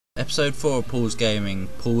Episode 4 of Paul's Gaming.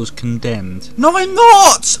 Paul's condemned. No, I'm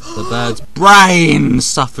not! The bird's brain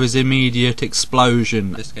suffers immediate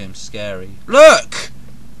explosion. This game's scary. Look!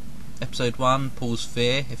 Episode 1, Paul's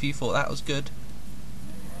fear. If you thought that was good.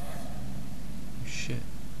 Shit.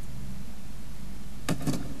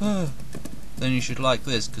 Then you should like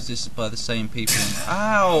this, because this is by the same people.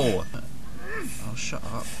 Ow! Oh, shut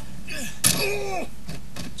up.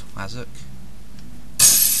 Twazzock.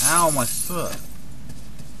 Ow, my foot.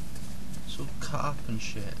 It's all cut up and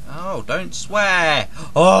shit. Oh, don't swear!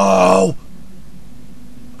 Oh!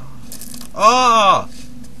 Oh!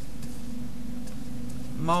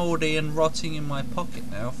 Mouldy and rotting in my pocket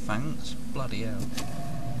now, thanks. Bloody hell.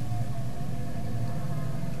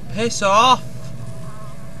 Piss off!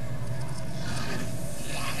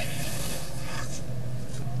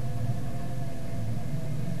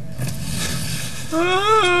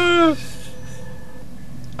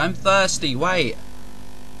 I'm thirsty, wait.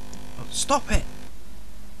 Stop it.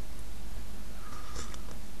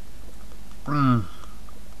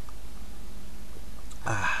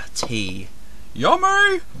 Tea.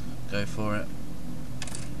 Yummy! Go for it.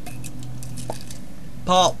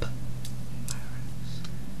 Pop!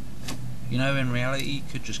 You know, in reality, you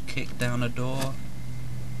could just kick down a door.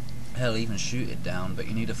 Hell, even shoot it down, but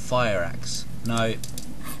you need a fire axe. No.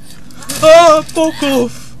 Ah, fuck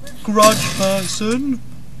off! Grudge person!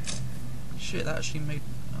 Shit, that actually made...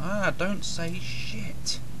 Ah, don't say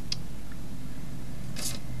shit.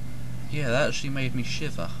 Yeah, that actually made me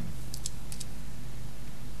shiver.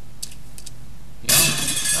 Yeah.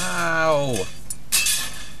 Ow!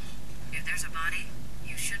 If there's a body,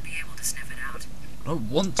 you should be able to sniff it out. I don't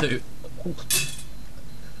want to.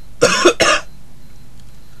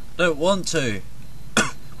 Don't want to.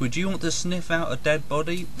 Would you want to sniff out a dead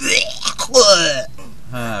body?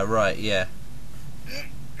 Ah, right, yeah.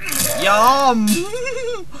 Yum!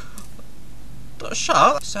 Shut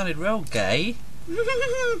up. That sounded real gay.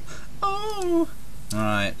 Oh.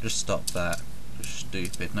 Alright, just stop that. Just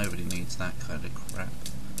stupid. Nobody needs that kind of crap.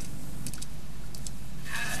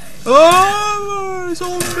 Oh,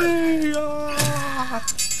 zombie! Ah.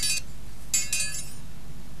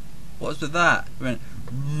 What's with that? It went.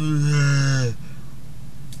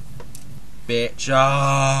 Bitch!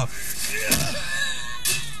 Ah,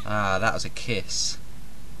 that was a kiss.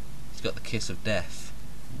 He's got the kiss of death.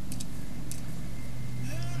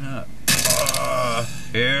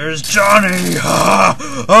 Here's Johnny!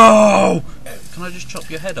 Oh! Can I just chop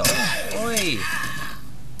your head off? Oi!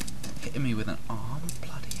 Hitting me with an arm?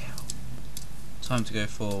 Bloody hell. Time to go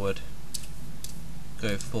forward.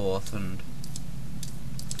 Go forth and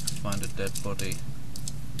find a dead body.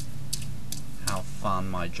 How fun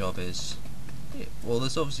my job is. Well,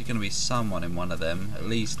 there's obviously going to be someone in one of them. At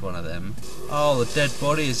least one of them. Oh, the dead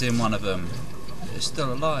body is in one of them. It's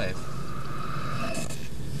still alive.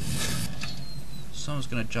 Someone's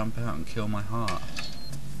going to jump out and kill my heart.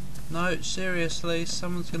 No, seriously,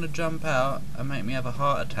 someone's going to jump out and make me have a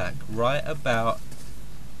heart attack right about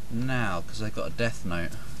now, because I got a death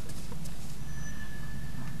note.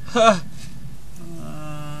 Ha!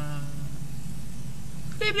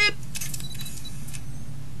 Bleep bleep!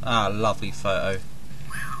 Ah, lovely photo.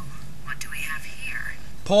 Well, what do we have here?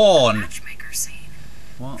 Porn! Matchmaker scene.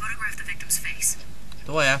 What? Photograph the victim's face.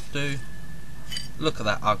 Do I have to? Look at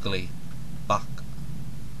that ugly buck.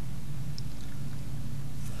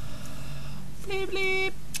 Bleep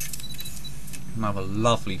bleep. Another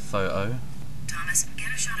lovely photo. Thomas,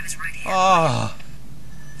 get a shot of his right hand. Ah!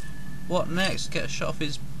 What next? Get a shot of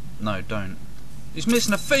his... No, don't. He's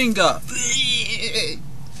missing a finger!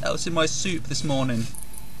 That was in my soup this morning.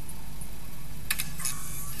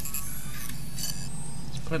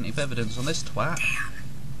 There's plenty of evidence on this twat.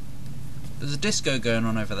 There's a disco going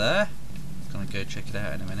on over there. Gonna go check it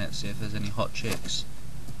out in a minute, see if there's any hot chicks.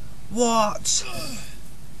 What?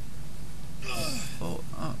 Oh.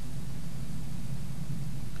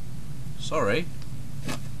 Sorry.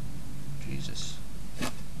 Jesus.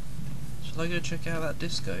 Shall I go check out that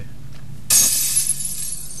disco?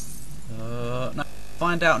 No.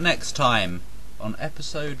 Find out next time on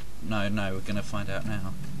episode... No, we're gonna find out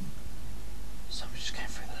now. So I'm just going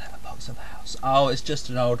through the letterbox of the house. Oh, it's just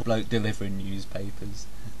an old bloke delivering newspapers.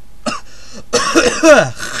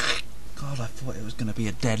 God, I thought it was gonna be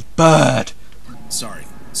a dead bird. Sorry.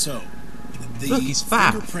 So, the Look, he's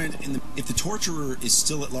fat. fingerprint in the... If the torturer is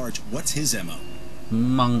still at large, what's his MO?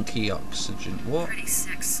 Monkey oxygen. What? Pretty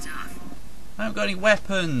sick stuff. I haven't got any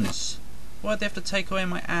weapons. Why'd they have to take away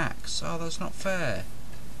my axe? Oh, that's not fair.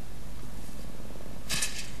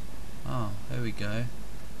 Oh, there we go.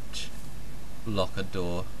 Lock a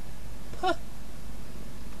door. Huh.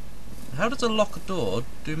 How does a locked door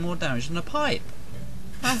do more damage than a pipe?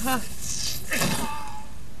 Haha.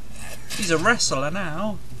 He's a wrestler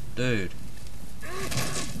now. Dude.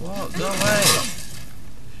 What? Go away.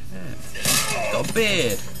 Shit. Got a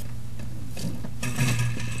beard.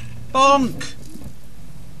 Bonk!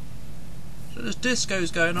 So there's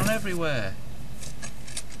discos going on everywhere.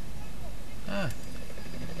 Ah.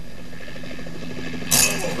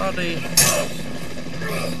 Bloody.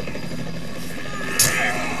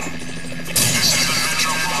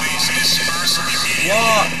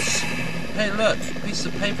 What? Hey look, pieces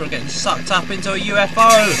of paper are getting sucked up into a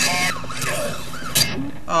UFO!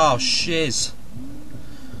 Oh shiz.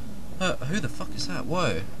 Who the fuck is that?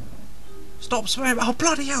 Whoa. Stop swearing! Oh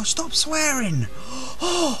bloody hell, stop swearing!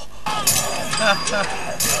 Oh!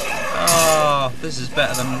 Oh, this is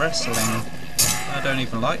better than wrestling. I don't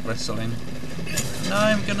even like wrestling. Now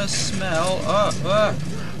I'm gonna smell...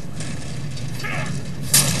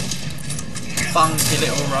 Funky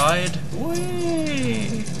little ride.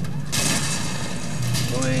 Whee!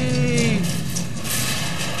 Whee!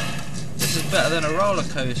 This is better than a roller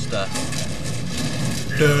coaster.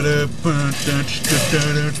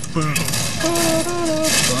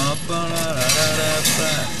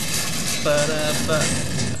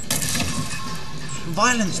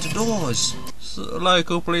 Violence to doors.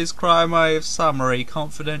 Local police crime wave summary.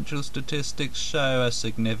 Confidential statistics show a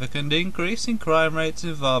significant increase in crime rates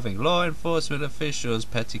involving law enforcement officials.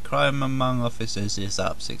 Petty crime among officers is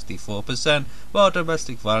up 64%, while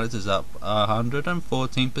domestic violence is up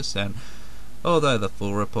 114%. Although the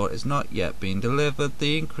full report is not yet been delivered,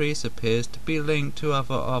 the increase appears to be linked to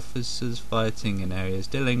other officers fighting in areas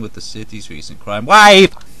dealing with the city's recent crime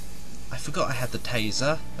wave. I forgot I had the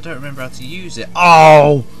taser. I don't remember how to use it.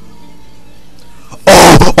 Oh!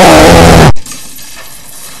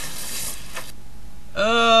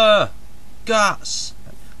 Guts!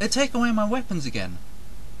 They take away my weapons again.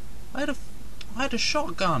 I had a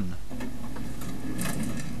shotgun.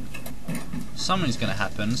 Something's gonna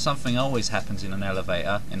happen. Something always happens in an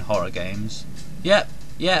elevator in horror games. Yep.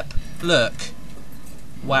 Look.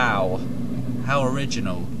 Wow. How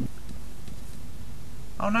original.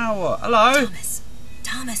 Oh, now what? Hello?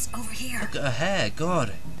 Thomas, over here. Look at her hair.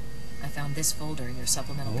 God. I found this folder in your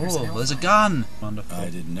supplemental Oh, personnel there's a file. gun. Wonderful. I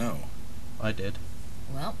didn't know. I did.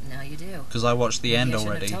 Well, now you do. Because I watched the end Maybe I shouldn't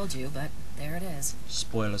already. have told you, but there it is.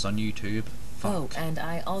 Spoilers on YouTube. Oh, Fuck. and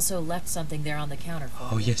I also left something there on the counter for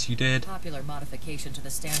Oh, you. yes, you did. Popular modification to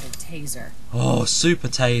the standard taser. Oh, super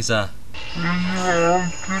taser.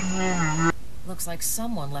 Looks like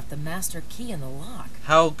someone left the master key in the lock.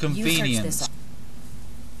 How You search convenient. this up.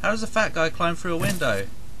 How does a fat guy climb through a window?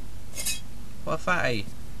 What a fatty.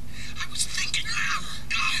 I was thinking.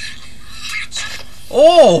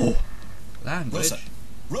 Oh! Language.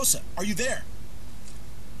 Rosa, are you there?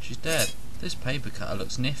 She's dead. This paper cutter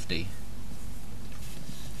looks nifty.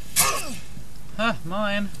 Huh,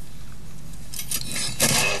 mine.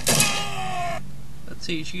 They'll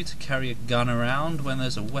teach you to carry a gun around when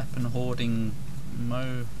there's a weapon hoarding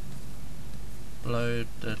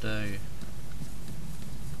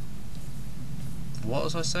What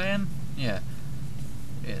was I saying? Yeah,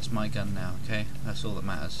 it's my gun now, okay? That's all that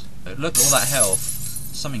matters. Look at all that health.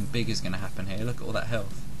 Something big is going to happen here. Look at all that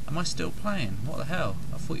health. Am I still playing? What the hell?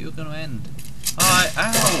 I thought you were going to end. Ow!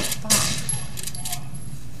 Fuck!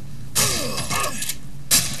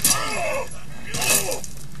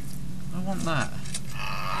 I want that.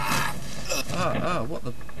 What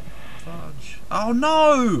the fudge? Oh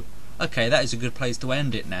no! Okay, that is a good place to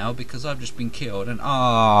end it now because I've just been killed and I'm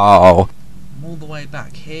all the way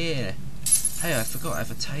back here. Hey, I forgot I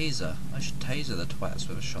have a taser. I should taser the twats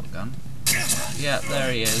with a shotgun. Yeah,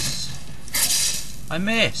 there he is. I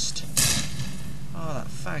missed! Oh, that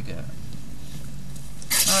faggot.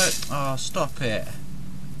 No, oh, stop it.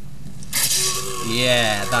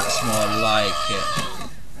 Yeah, that's more like it.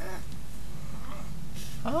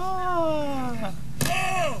 Ah!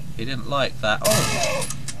 He didn't like that. Oh!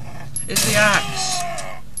 It's the axe!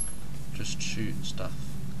 Just shooting stuff.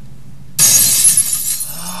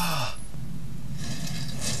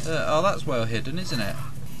 Oh, that's well hidden, isn't it?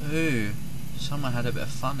 Ooh, someone had a bit of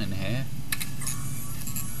fun in here.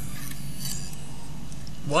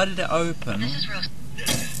 Why did it open? This is Rose.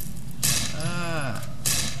 Ah,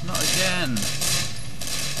 not again.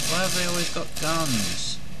 Why have they always got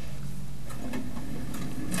guns?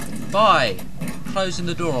 Bye! Closing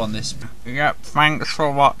the door on this. Yep, thanks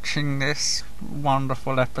for watching this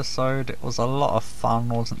wonderful episode. It was a lot of fun,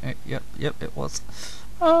 wasn't it? Yep, it was.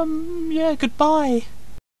 Yeah, goodbye.